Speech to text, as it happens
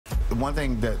one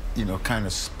thing that, kind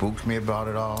of spooked me about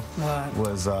it all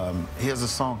was he has a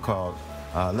song called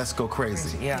Let's Go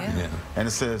Crazy. Yeah. And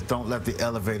it says, don't let the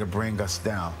elevator bring us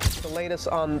down. The latest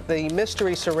on the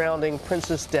mystery surrounding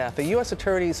Prince's death. The U.S.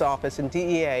 Attorney's Office and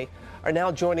DEA are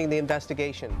now joining the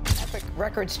investigation. Epic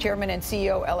Records Chairman and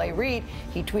CEO L.A. Reid,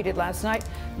 he tweeted last night,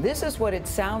 "This is what it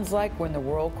sounds like when the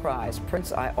world cries.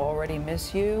 Prince, I already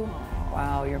miss you."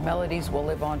 Wow, your melodies will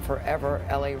live on forever.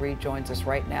 L.A. Reid joins us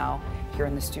right now here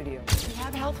in the studio. Do you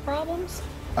have health problems?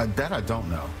 That I don't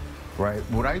know, right?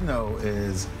 What I know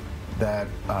is that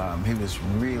he was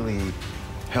really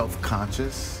health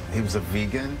conscious. He was a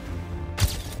vegan.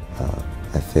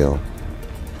 I feel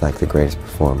like the greatest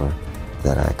performer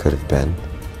that I could have been,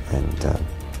 and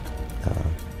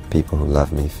people who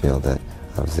love me feel that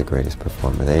I was the greatest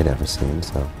performer they'd ever seen.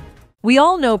 So. We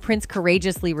all know Prince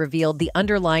courageously revealed the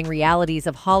underlying realities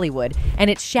of Hollywood and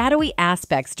its shadowy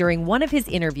aspects during one of his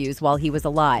interviews while he was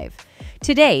alive.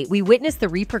 Today, we witness the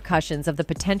repercussions of the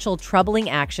potential troubling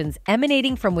actions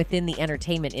emanating from within the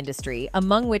entertainment industry,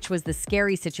 among which was the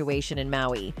scary situation in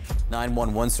Maui.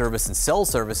 911 service and cell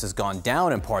service has gone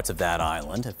down in parts of that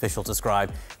island. Officials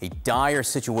describe a dire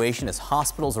situation as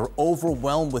hospitals are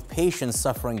overwhelmed with patients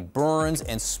suffering burns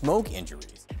and smoke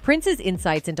injuries. Prince's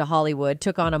insights into Hollywood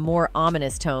took on a more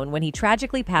ominous tone when he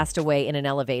tragically passed away in an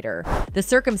elevator. The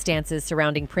circumstances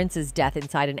surrounding Prince's death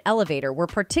inside an elevator were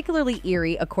particularly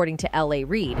eerie, according to L.A.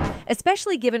 Reid,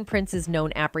 especially given Prince's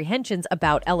known apprehensions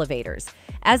about elevators.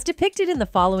 As depicted in the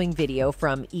following video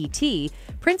from E.T.,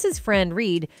 Prince's friend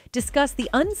Reid discussed the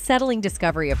unsettling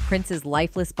discovery of Prince's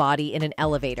lifeless body in an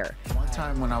elevator. One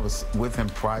time when I was with him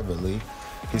privately,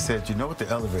 he said, "You know what the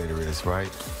elevator is, right?"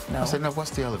 No. I said, "No, what's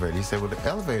the elevator?" He said, "Well, the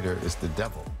elevator is the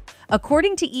devil."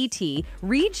 According to E.T.,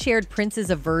 Reid shared Prince's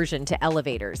aversion to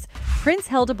elevators. Prince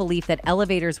held a belief that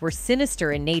elevators were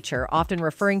sinister in nature, often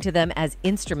referring to them as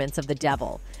instruments of the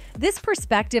devil. This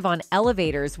perspective on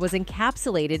elevators was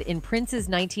encapsulated in Prince's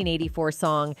 1984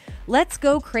 song, Let's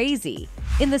Go Crazy.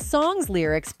 In the song's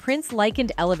lyrics, Prince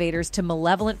likened elevators to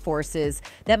malevolent forces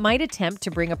that might attempt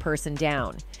to bring a person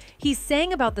down. He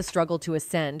sang about the struggle to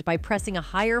ascend by pressing a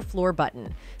higher floor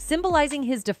button, symbolizing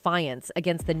his defiance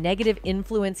against the negative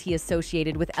influence he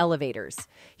associated with elevators.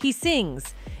 He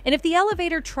sings, "And if the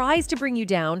elevator tries to bring you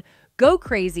down, go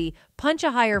crazy, punch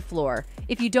a higher floor.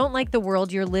 If you don't like the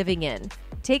world you're living in,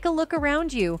 take a look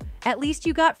around you. At least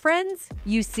you got friends.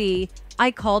 You see, I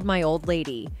called my old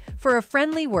lady. For a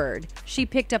friendly word, she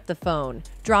picked up the phone,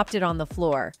 dropped it on the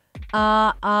floor.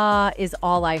 Is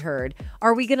all I heard.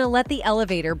 Are we gonna let the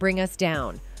elevator bring us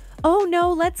down? Oh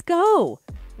no, let's go."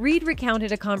 Reid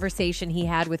recounted a conversation he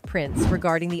had with Prince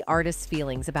regarding the artist's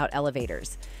feelings about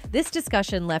elevators. This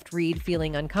discussion left Reid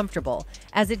feeling uncomfortable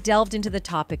as it delved into the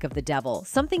topic of the devil,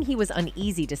 something he was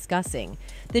uneasy discussing.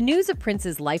 The news of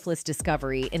Prince's lifeless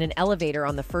discovery in an elevator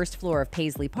on the first floor of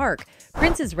Paisley Park,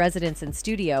 Prince's residence and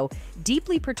studio,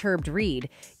 deeply perturbed Reid,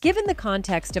 given the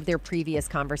context of their previous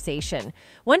conversation.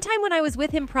 One time when I was with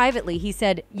him privately, he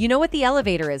said, "You know what the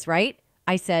elevator is, right?"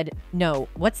 I said, "No,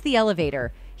 what's the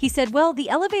elevator?" He said, "Well, the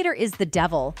elevator is the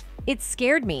devil." It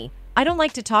scared me. I don't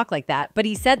like to talk like that, but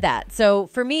he said that. So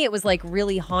for me, it was like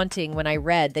really haunting when I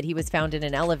read that he was found in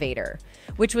an elevator,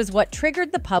 which was what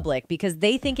triggered the public because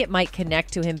they think it might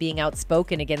connect to him being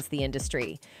outspoken against the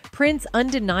industry. Prince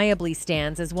undeniably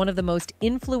stands as one of the most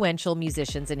influential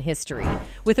musicians in history,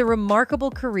 with a remarkable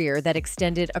career that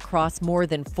extended across more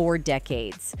than 4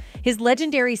 decades. His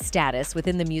legendary status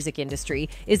within the music industry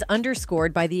is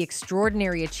underscored by the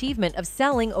extraordinary achievement of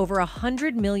selling over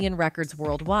 100 million records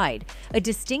worldwide, a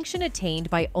distinction attained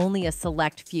by only a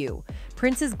select few.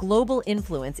 Prince's global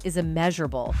influence is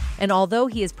immeasurable, and although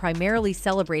he is primarily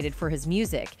celebrated for his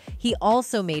music, he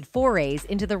also made forays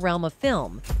into the realm of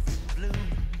film.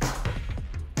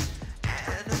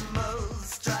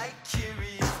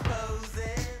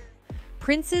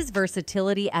 Prince's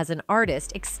versatility as an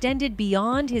artist extended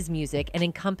beyond his music and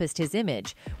encompassed his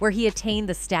image, where he attained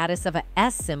the status of a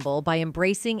S symbol by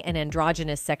embracing an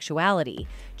androgynous sexuality,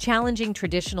 challenging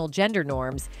traditional gender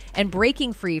norms, and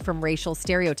breaking free from racial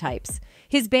stereotypes.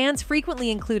 His bands frequently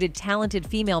included talented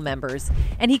female members,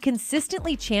 and he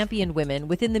consistently championed women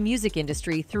within the music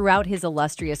industry throughout his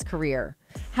illustrious career.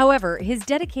 However, his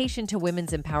dedication to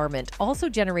women's empowerment also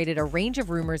generated a range of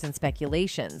rumors and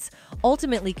speculations,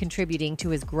 ultimately contributing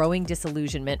to his growing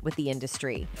disillusionment with the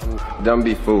industry. Don't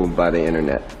be fooled by the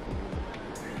internet.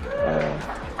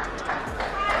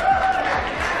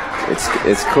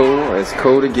 It's cool. It's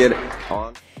cool to get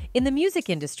on. In the music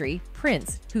industry,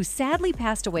 Prince, who sadly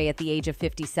passed away at the age of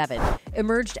 57,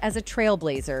 emerged as a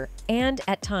trailblazer and,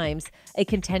 at times, a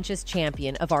contentious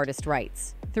champion of artist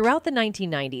rights. Throughout the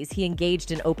 1990s, he engaged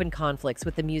in open conflicts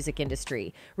with the music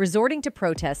industry, resorting to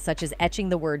protests such as etching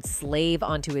the word slave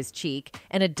onto his cheek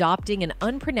and adopting an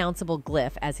unpronounceable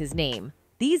glyph as his name.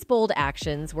 These bold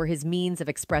actions were his means of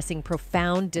expressing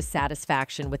profound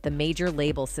dissatisfaction with the major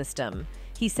label system.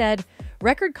 He said,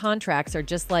 "Record contracts are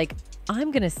just like,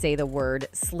 I'm going to say the word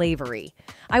slavery.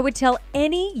 I would tell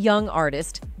any young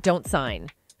artist, don't sign."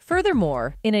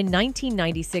 Furthermore, in a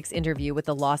 1996 interview with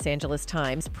the Los Angeles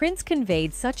Times, Prince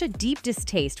conveyed such a deep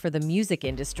distaste for the music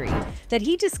industry that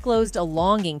he disclosed a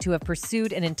longing to have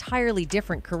pursued an entirely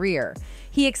different career.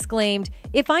 He exclaimed,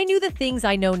 "If I knew the things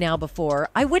I know now before,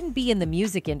 I wouldn't be in the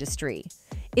music industry."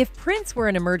 If Prince were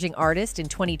an emerging artist in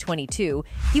 2022,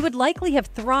 he would likely have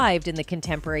thrived in the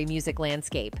contemporary music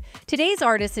landscape. Today's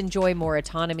artists enjoy more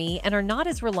autonomy and are not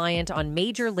as reliant on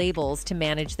major labels to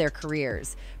manage their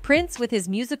careers. Prince, with his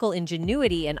musical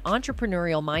ingenuity and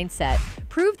entrepreneurial mindset,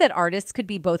 proved that artists could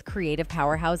be both creative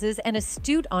powerhouses and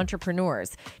astute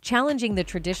entrepreneurs, challenging the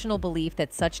traditional belief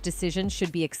that such decisions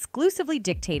should be exclusively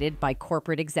dictated by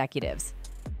corporate executives.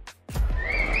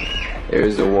 There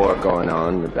is a war going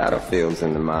on, the battlefield's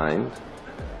in the mind,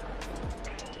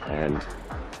 and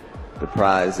the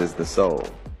prize is the soul.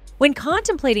 When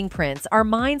contemplating Prince, our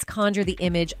minds conjure the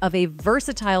image of a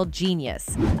versatile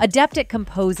genius, adept at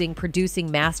composing, producing,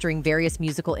 mastering various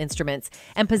musical instruments,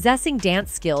 and possessing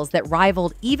dance skills that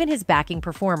rivaled even his backing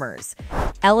performers.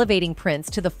 Elevating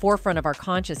Prince to the forefront of our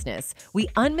consciousness, we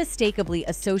unmistakably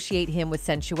associate him with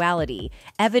sensuality,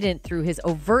 evident through his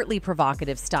overtly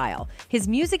provocative style. His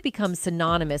music becomes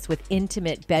synonymous with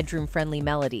intimate, bedroom-friendly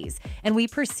melodies, and we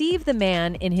perceive the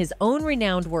man, in his own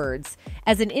renowned words,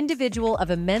 as an individual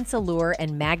of immense allure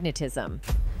and magnetism.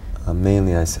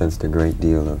 Mainly I sensed a great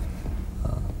deal of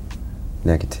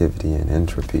negativity and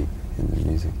entropy in the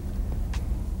music.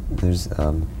 There's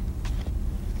a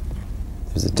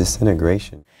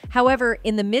disintegration. However,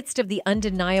 in the midst of the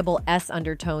undeniable S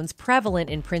undertones prevalent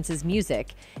in Prince's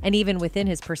music, and even within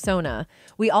his persona,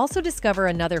 we also discover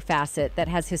another facet that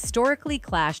has historically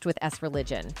clashed with S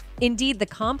religion. Indeed, the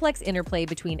complex interplay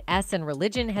between S and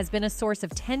religion has been a source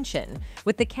of tension,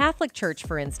 with the Catholic Church,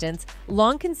 for instance,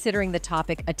 long considering the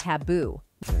topic a taboo.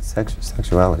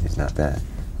 Sexuality is not bad.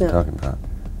 No. We're talking about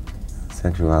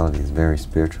sexuality is very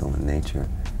spiritual in nature,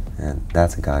 and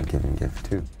that's a God-given gift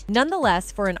too.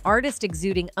 Nonetheless, for an artist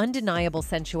exuding undeniable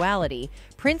sensuality,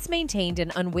 Prince maintained an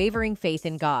unwavering faith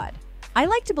in God. "I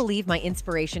like to believe my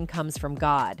inspiration comes from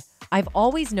God. I've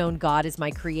always known God is my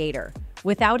creator.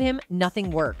 Without him,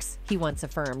 nothing works," he once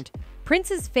affirmed.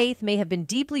 Prince's faith may have been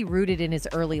deeply rooted in his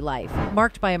early life,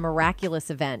 marked by a miraculous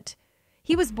event.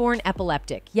 He was born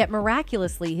epileptic, yet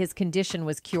miraculously his condition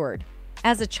was cured.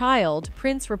 As a child,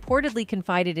 Prince reportedly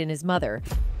confided in his mother.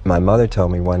 My mother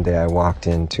told me one day I walked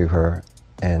into her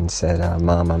and said,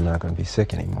 "Mom, I'm not going to be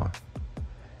sick anymore."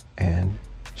 And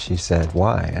she said,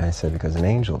 "Why?" And I said, "Because an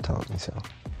angel told me so."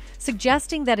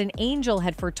 Suggesting that an angel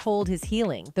had foretold his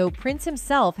healing, though Prince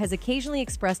himself has occasionally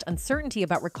expressed uncertainty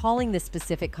about recalling this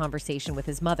specific conversation with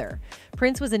his mother.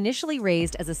 Prince was initially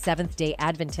raised as a Seventh-day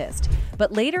Adventist,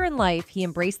 but later in life he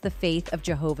embraced the faith of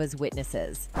Jehovah's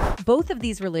Witnesses. Both of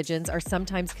these religions are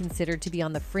sometimes considered to be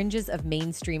on the fringes of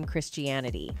mainstream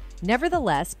Christianity.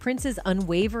 Nevertheless, Prince's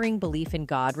unwavering belief in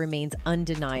God remains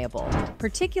undeniable,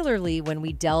 particularly when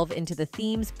we delve into the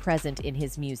themes present in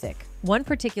his music. One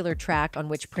particular track on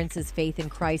which Prince's faith in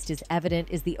Christ is evident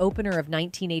is the opener of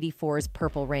 1984's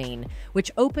Purple Rain,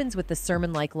 which opens with the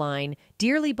sermon-like line,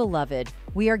 "Dearly beloved,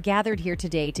 we are gathered here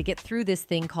today to get through this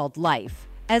thing called life,"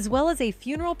 as well as a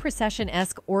funeral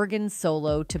procession-esque organ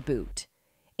solo to boot.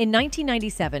 In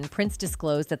 1997, Prince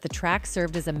disclosed that the track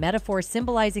served as a metaphor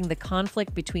symbolizing the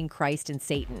conflict between Christ and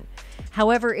Satan.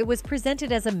 However, it was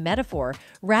presented as a metaphor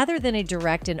rather than a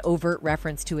direct and overt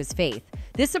reference to his faith.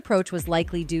 This approach was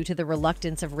likely due to the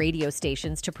reluctance of radio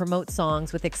stations to promote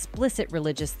songs with explicit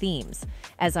religious themes.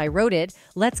 As I wrote it,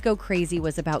 Let's Go Crazy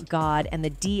was about God and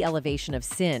the de-elevation of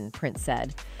sin, Prince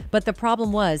said. But the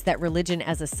problem was that religion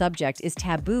as a subject is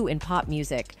taboo in pop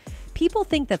music. People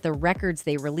think that the records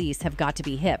they release have got to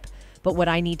be hip, but what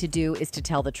I need to do is to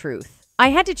tell the truth. I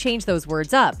had to change those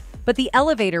words up, but the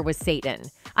elevator was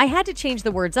Satan. I had to change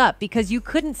the words up because you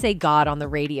couldn't say God on the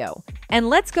radio. And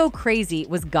Let's Go Crazy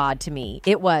was God to me.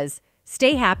 It was,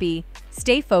 stay happy,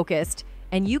 stay focused,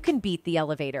 and you can beat the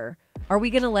elevator. Are we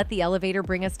going to let the elevator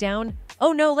bring us down?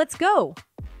 Oh no, let's go.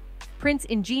 Prince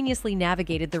ingeniously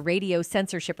navigated the radio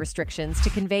censorship restrictions to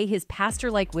convey his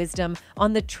pastor-like wisdom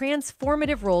on the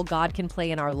transformative role God can play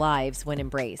in our lives when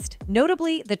embraced.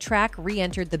 Notably, the track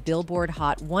re-entered the Billboard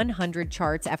Hot 100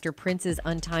 charts after Prince's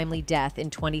untimely death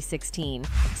in 2016,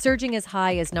 surging as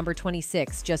high as number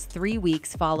 26 just 3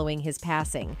 weeks following his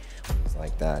passing. It's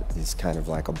like that. It's kind of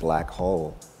like a black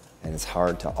hole, and it's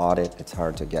hard to audit, it's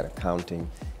hard to get accounting,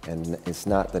 and it's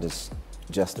not that it's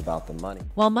just about the money.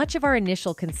 While much of our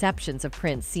initial conceptions of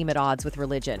Prince seem at odds with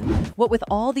religion, what with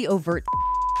all the overt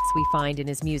we find in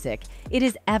his music, it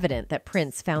is evident that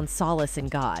Prince found solace in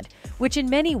God, which in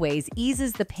many ways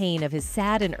eases the pain of his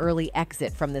sad and early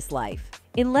exit from this life.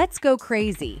 In Let's Go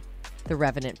Crazy, the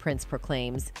Revenant Prince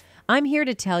proclaims, "I'm here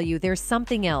to tell you there's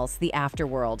something else, the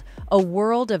afterworld, a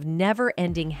world of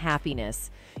never-ending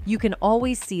happiness. You can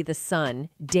always see the sun,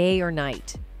 day or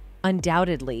night."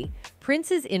 Undoubtedly,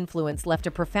 Prince's influence left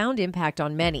a profound impact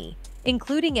on many,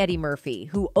 including Eddie Murphy,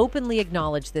 who openly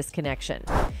acknowledged this connection.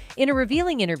 In a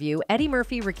revealing interview, Eddie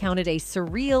Murphy recounted a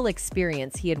surreal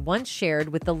experience he had once shared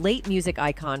with the late music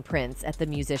icon Prince at the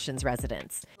musician's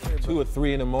residence. 2 or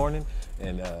 3 in the morning,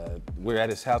 and we're at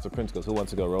his house, and Prince goes, "Who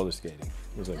wants to go roller skating?"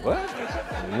 I was like, "What?"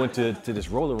 And we went to this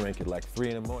roller rink at like 3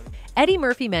 in the morning. Eddie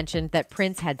Murphy mentioned that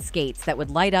Prince had skates that would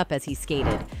light up as he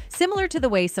skated, similar to the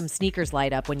way some sneakers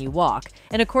light up when you walk,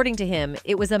 and according to him,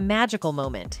 it was a magical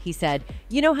moment. He said,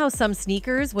 "You know how some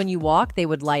sneakers, when you walk, they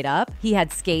would light up? He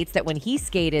had skates that when he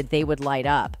skated, they would light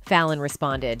up." Fallon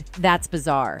responded, "That's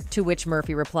bizarre," to which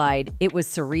Murphy replied, "It was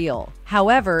surreal."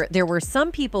 However, there were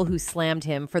some people who slammed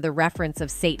him for the reference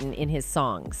of Satan in his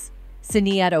songs.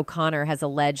 Sinead O'Connor has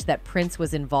alleged that Prince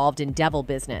was involved in devil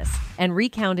business and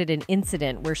recounted an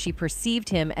incident where she perceived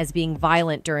him as being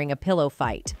violent during a pillow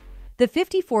fight. The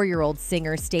 54-year-old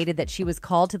singer stated that she was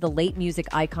called to the late music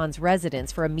icon's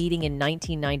residence for a meeting in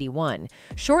 1991,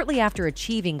 shortly after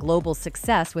achieving global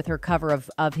success with her cover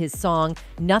of his song,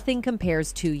 "Nothing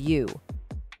Compares to You."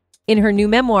 In her new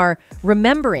memoir,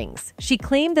 Rememberings, she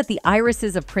claimed that the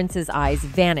irises of Prince's eyes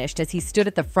vanished as he stood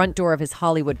at the front door of his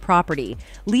Hollywood property,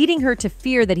 leading her to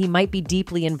fear that he might be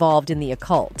deeply involved in the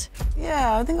occult.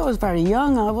 Yeah, I think I was very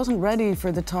young. I wasn't ready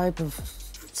for the type of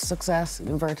success, in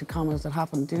inverted commas, that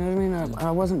happened. Do you know what I mean?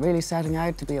 I wasn't really setting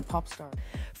out to be a pop star.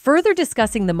 Further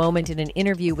discussing the moment in an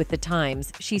interview with The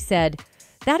Times, she said,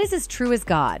 "That is as true as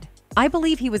God. I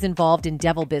believe he was involved in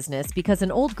devil business because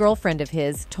an old girlfriend of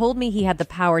his told me he had the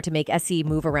power to make SE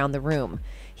move around the room.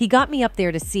 He got me up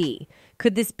there to see.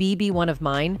 Could this be one of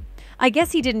mine? I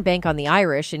guess he didn't bank on the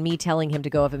Irish and me telling him to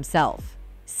go of himself."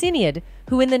 Sinead,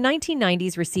 who in the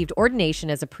 1990s received ordination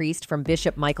as a priest from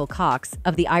Bishop Michael Cox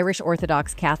of the Irish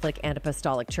Orthodox Catholic and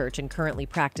Apostolic Church and currently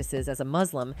practices as a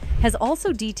Muslim, has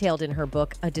also detailed in her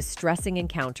book a distressing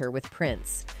encounter with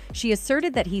Prince. She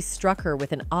asserted that he struck her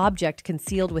with an object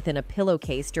concealed within a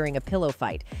pillowcase during a pillow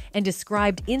fight and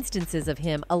described instances of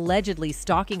him allegedly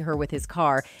stalking her with his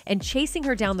car and chasing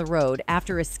her down the road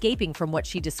after escaping from what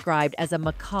she described as a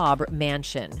macabre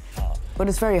mansion. But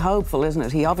it's very hopeful, isn't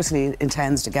it? He obviously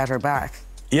intends to get her back.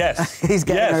 Yes. He's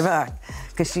getting her back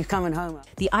because she's coming home.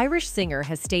 The Irish singer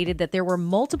has stated that there were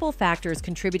multiple factors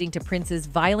contributing to Prince's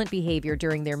violent behavior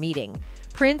during their meeting.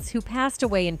 Prince, who passed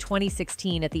away in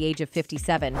 2016 at the age of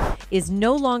 57, is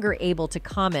no longer able to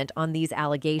comment on these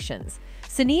allegations.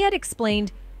 Sinead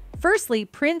explained, "Firstly,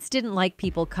 Prince didn't like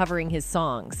people covering his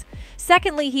songs.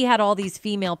 Secondly, he had all these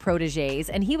female proteges,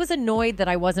 and he was annoyed that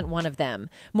I wasn't one of them.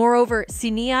 Moreover,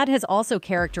 Sinead has also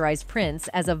characterized Prince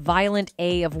as a violent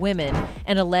A of women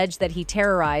and alleged that he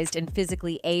terrorized and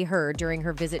physically A her during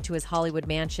her visit to his Hollywood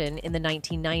mansion in the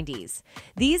 1990s.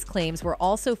 These claims were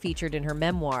also featured in her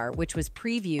memoir, which was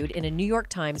previewed in a New York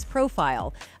Times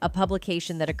profile, a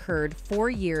publication that occurred 4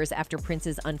 years after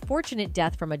Prince's unfortunate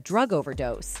death from a drug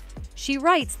overdose. She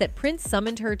writes that Prince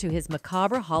summoned her to his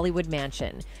macabre Hollywood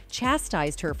mansion,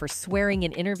 chastised her for swearing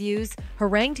in interviews,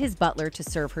 harangued his butler to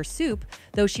serve her soup,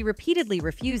 though she repeatedly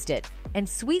refused it, and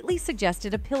sweetly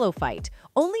suggested a pillow fight,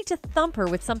 only to thump her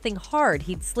with something hard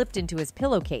he'd slipped into his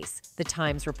pillowcase, the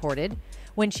Times reported.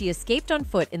 When she escaped on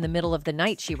foot in the middle of the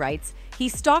night, she writes, he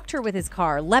stalked her with his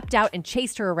car, leapt out, and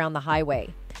chased her around the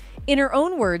highway. In her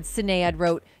own words, Sinead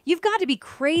wrote, "You've got to be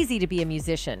crazy to be a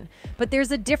musician, but there's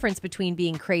a difference between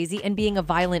being crazy and being a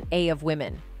violent A of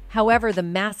women." However, the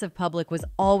massive public was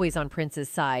always on Prince's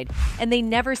side, and they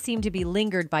never seemed to be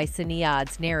lingered by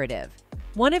Sinead's narrative.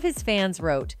 One of his fans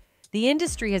wrote, "The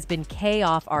industry has been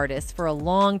K-off artists for a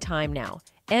long time now.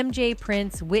 MJ,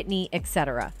 Prince, Whitney,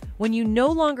 etc. When you no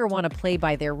longer want to play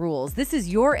by their rules, this is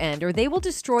your end or they will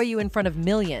destroy you in front of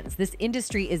millions. This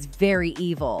industry is very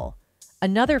evil."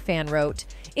 Another fan wrote,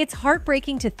 "It's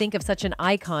heartbreaking to think of such an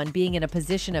icon being in a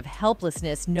position of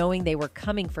helplessness knowing they were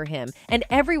coming for him, and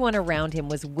everyone around him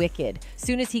was wicked.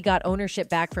 Soon as he got ownership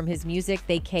back from his music,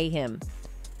 they K him."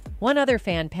 One other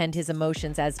fan penned his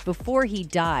emotions as, "Before he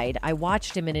died, I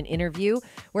watched him in an interview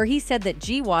where he said that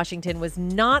G. Washington was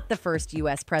not the first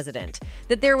U.S. president,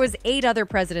 that there was 8 other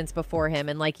presidents before him,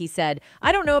 and like he said,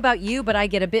 I don't know about you, but I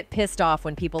get a bit pissed off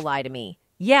when people lie to me.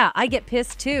 Yeah, I get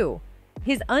pissed too."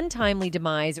 His untimely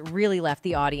demise really left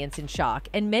the audience in shock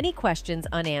and many questions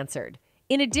unanswered.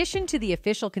 In addition to the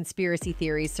official conspiracy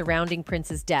theories surrounding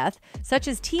Prince's death, such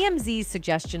as TMZ's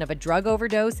suggestion of a drug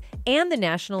overdose and the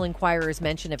National Enquirer's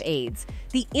mention of AIDS,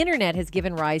 the internet has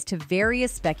given rise to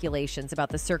various speculations about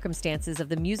the circumstances of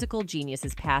the musical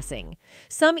genius's passing.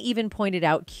 Some even pointed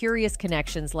out curious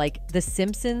connections like The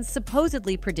Simpsons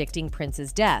supposedly predicting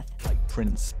Prince's death. Like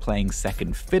Prince playing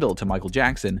second fiddle to Michael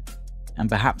Jackson, and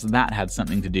perhaps that had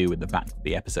something to do with the fact that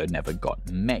the episode never got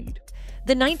made.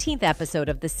 The 19th episode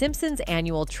of The Simpsons'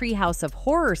 annual Treehouse of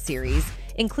Horror series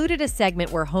included a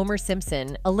segment where Homer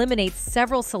Simpson eliminates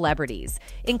several celebrities,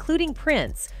 including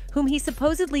Prince, whom he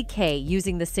supposedly K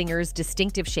using the singer's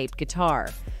distinctive-shaped guitar.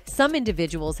 Some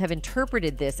individuals have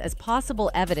interpreted this as possible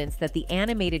evidence that the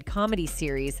animated comedy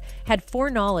series had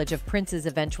foreknowledge of Prince's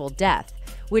eventual death,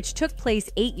 which took place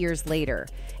 8 years later,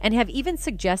 and have even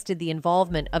suggested the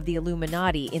involvement of the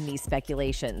Illuminati in these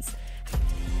speculations.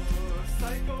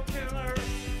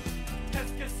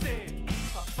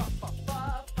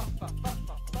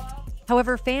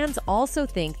 However, fans also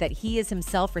think that he is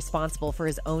himself responsible for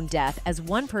his own death, as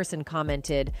one person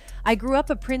commented, "I grew up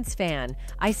a Prince fan.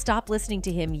 I stopped listening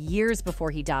to him years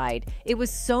before he died. It was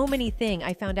so many things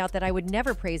I found out that I would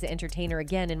never praise an entertainer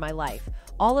again in my life.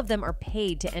 All of them are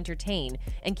paid to entertain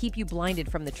and keep you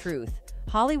blinded from the truth.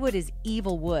 Hollywood is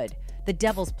evil wood, the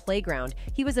devil's playground.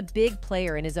 He was a big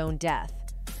player in his own death."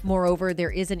 Moreover,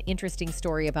 there is an interesting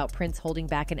story about Prince holding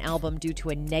back an album due to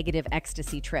a negative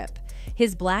ecstasy trip.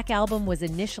 His Black Album was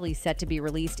initially set to be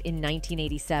released in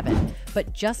 1987,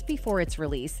 but just before its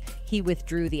release, he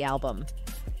withdrew the album.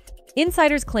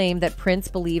 Insiders claim that Prince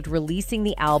believed releasing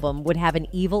the album would have an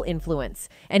evil influence,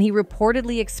 and he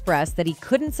reportedly expressed that he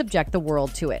couldn't subject the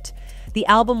world to it. The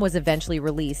album was eventually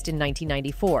released in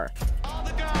 1994.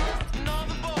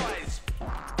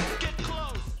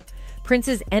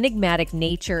 Prince's enigmatic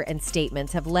nature and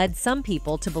statements have led some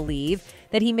people to believe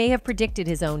that he may have predicted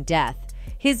his own death.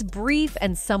 His brief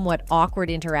and somewhat awkward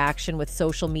interaction with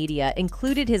social media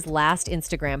included his last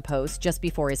Instagram post just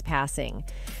before his passing.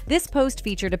 This post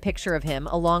featured a picture of him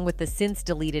along with the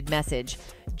since-deleted message,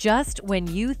 "Just when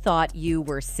you thought you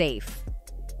were safe."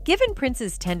 Given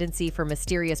Prince's tendency for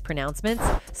mysterious pronouncements,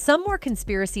 some more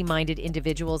conspiracy-minded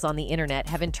individuals on the internet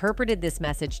have interpreted this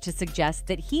message to suggest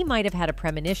that he might have had a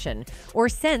premonition or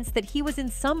sense that he was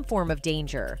in some form of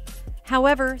danger.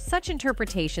 However, such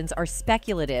interpretations are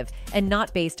speculative and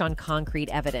not based on concrete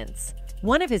evidence.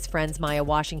 One of his friends, Maya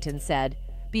Washington, said,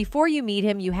 "Before you meet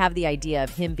him, you have the idea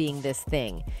of him being this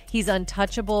thing. He's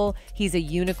untouchable, he's a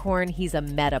unicorn, he's a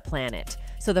meta-planet.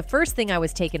 So the first thing I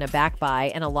was taken aback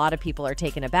by, and a lot of people are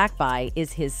taken aback by,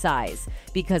 is his size.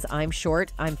 Because I'm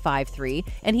short, I'm 5'3",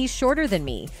 and he's shorter than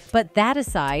me. But that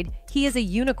aside, he is a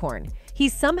unicorn.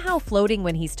 He's somehow floating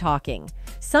when he's talking."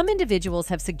 Some individuals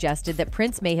have suggested that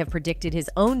Prince may have predicted his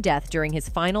own death during his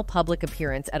final public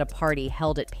appearance at a party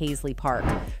held at Paisley Park,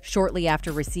 shortly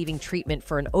after receiving treatment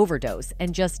for an overdose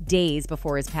and just days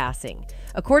before his passing.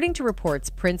 According to reports,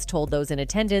 Prince told those in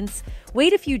attendance,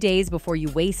 "Wait a few days before you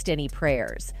waste any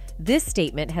prayers." This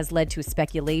statement has led to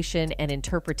speculation and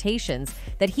interpretations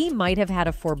that he might have had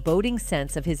a foreboding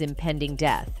sense of his impending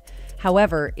death.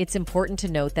 However, it's important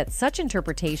to note that such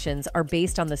interpretations are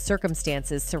based on the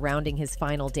circumstances surrounding his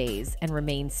final days and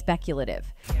remain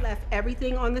speculative. He left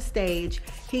everything on the stage.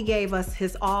 He gave us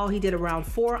his all. He did around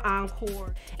 4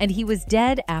 encores. And he was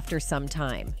dead after some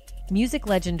time. Music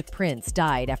legend Prince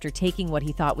died after taking what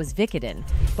he thought was Vicodin,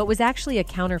 but was actually a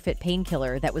counterfeit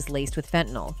painkiller that was laced with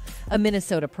fentanyl, a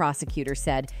Minnesota prosecutor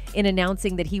said in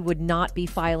announcing that he would not be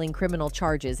filing criminal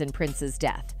charges in Prince's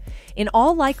death. In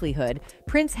all likelihood,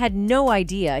 Prince had no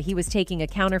idea he was taking a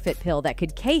counterfeit pill that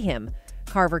could K him,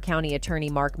 Carver County Attorney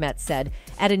Mark Metz said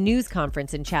at a news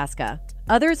conference in Chaska.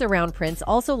 Others around Prince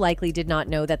also likely did not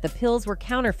know that the pills were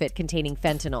counterfeit containing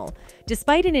fentanyl.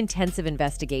 Despite an intensive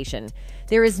investigation,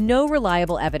 there is no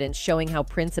reliable evidence showing how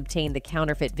Prince obtained the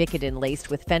counterfeit Vicodin laced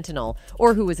with fentanyl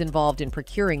or who was involved in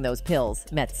procuring those pills,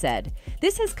 Metz said.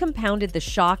 This has compounded the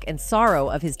shock and sorrow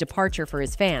of his departure for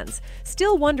his fans,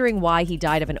 still wondering why he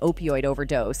died of an opioid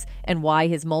overdose and why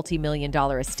his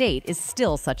multi-million-dollar estate is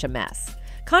still such a mess.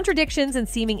 Contradictions and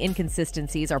seeming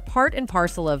inconsistencies are part and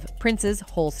parcel of Prince's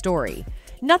whole story.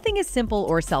 Nothing is simple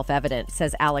or self-evident,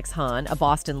 says Alex Hahn, a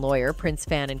Boston lawyer, Prince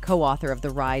fan, and co-author of The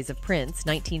Rise of Prince,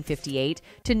 1958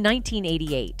 to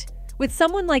 1988. With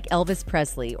someone like Elvis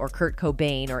Presley or Kurt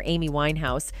Cobain or Amy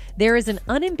Winehouse, there is an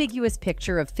unambiguous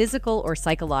picture of physical or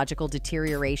psychological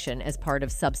deterioration as part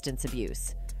of substance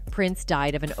abuse. Prince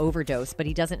died of an overdose, but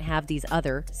he doesn't have these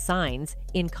other signs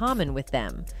in common with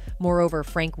them. Moreover,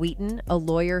 Frank Wheaton, a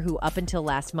lawyer who up until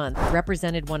last month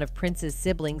represented one of Prince's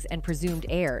siblings and presumed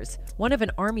heirs, one of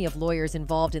an army of lawyers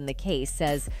involved in the case,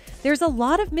 says, "There's a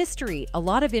lot of mystery, a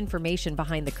lot of information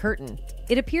behind the curtain.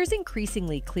 It appears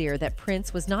increasingly clear that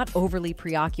Prince was not overly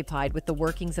preoccupied with the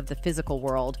workings of the physical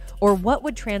world or what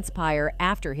would transpire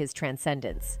after his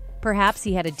transcendence. Perhaps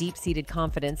he had a deep-seated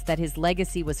confidence that his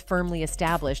legacy was firmly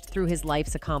established through his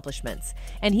life's accomplishments,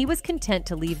 and he was content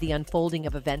to leave the unfolding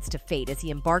of events to fate as he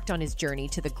embarked on his journey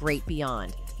to the great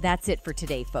beyond." That's it for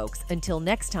today, folks. Until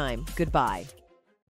next time, goodbye.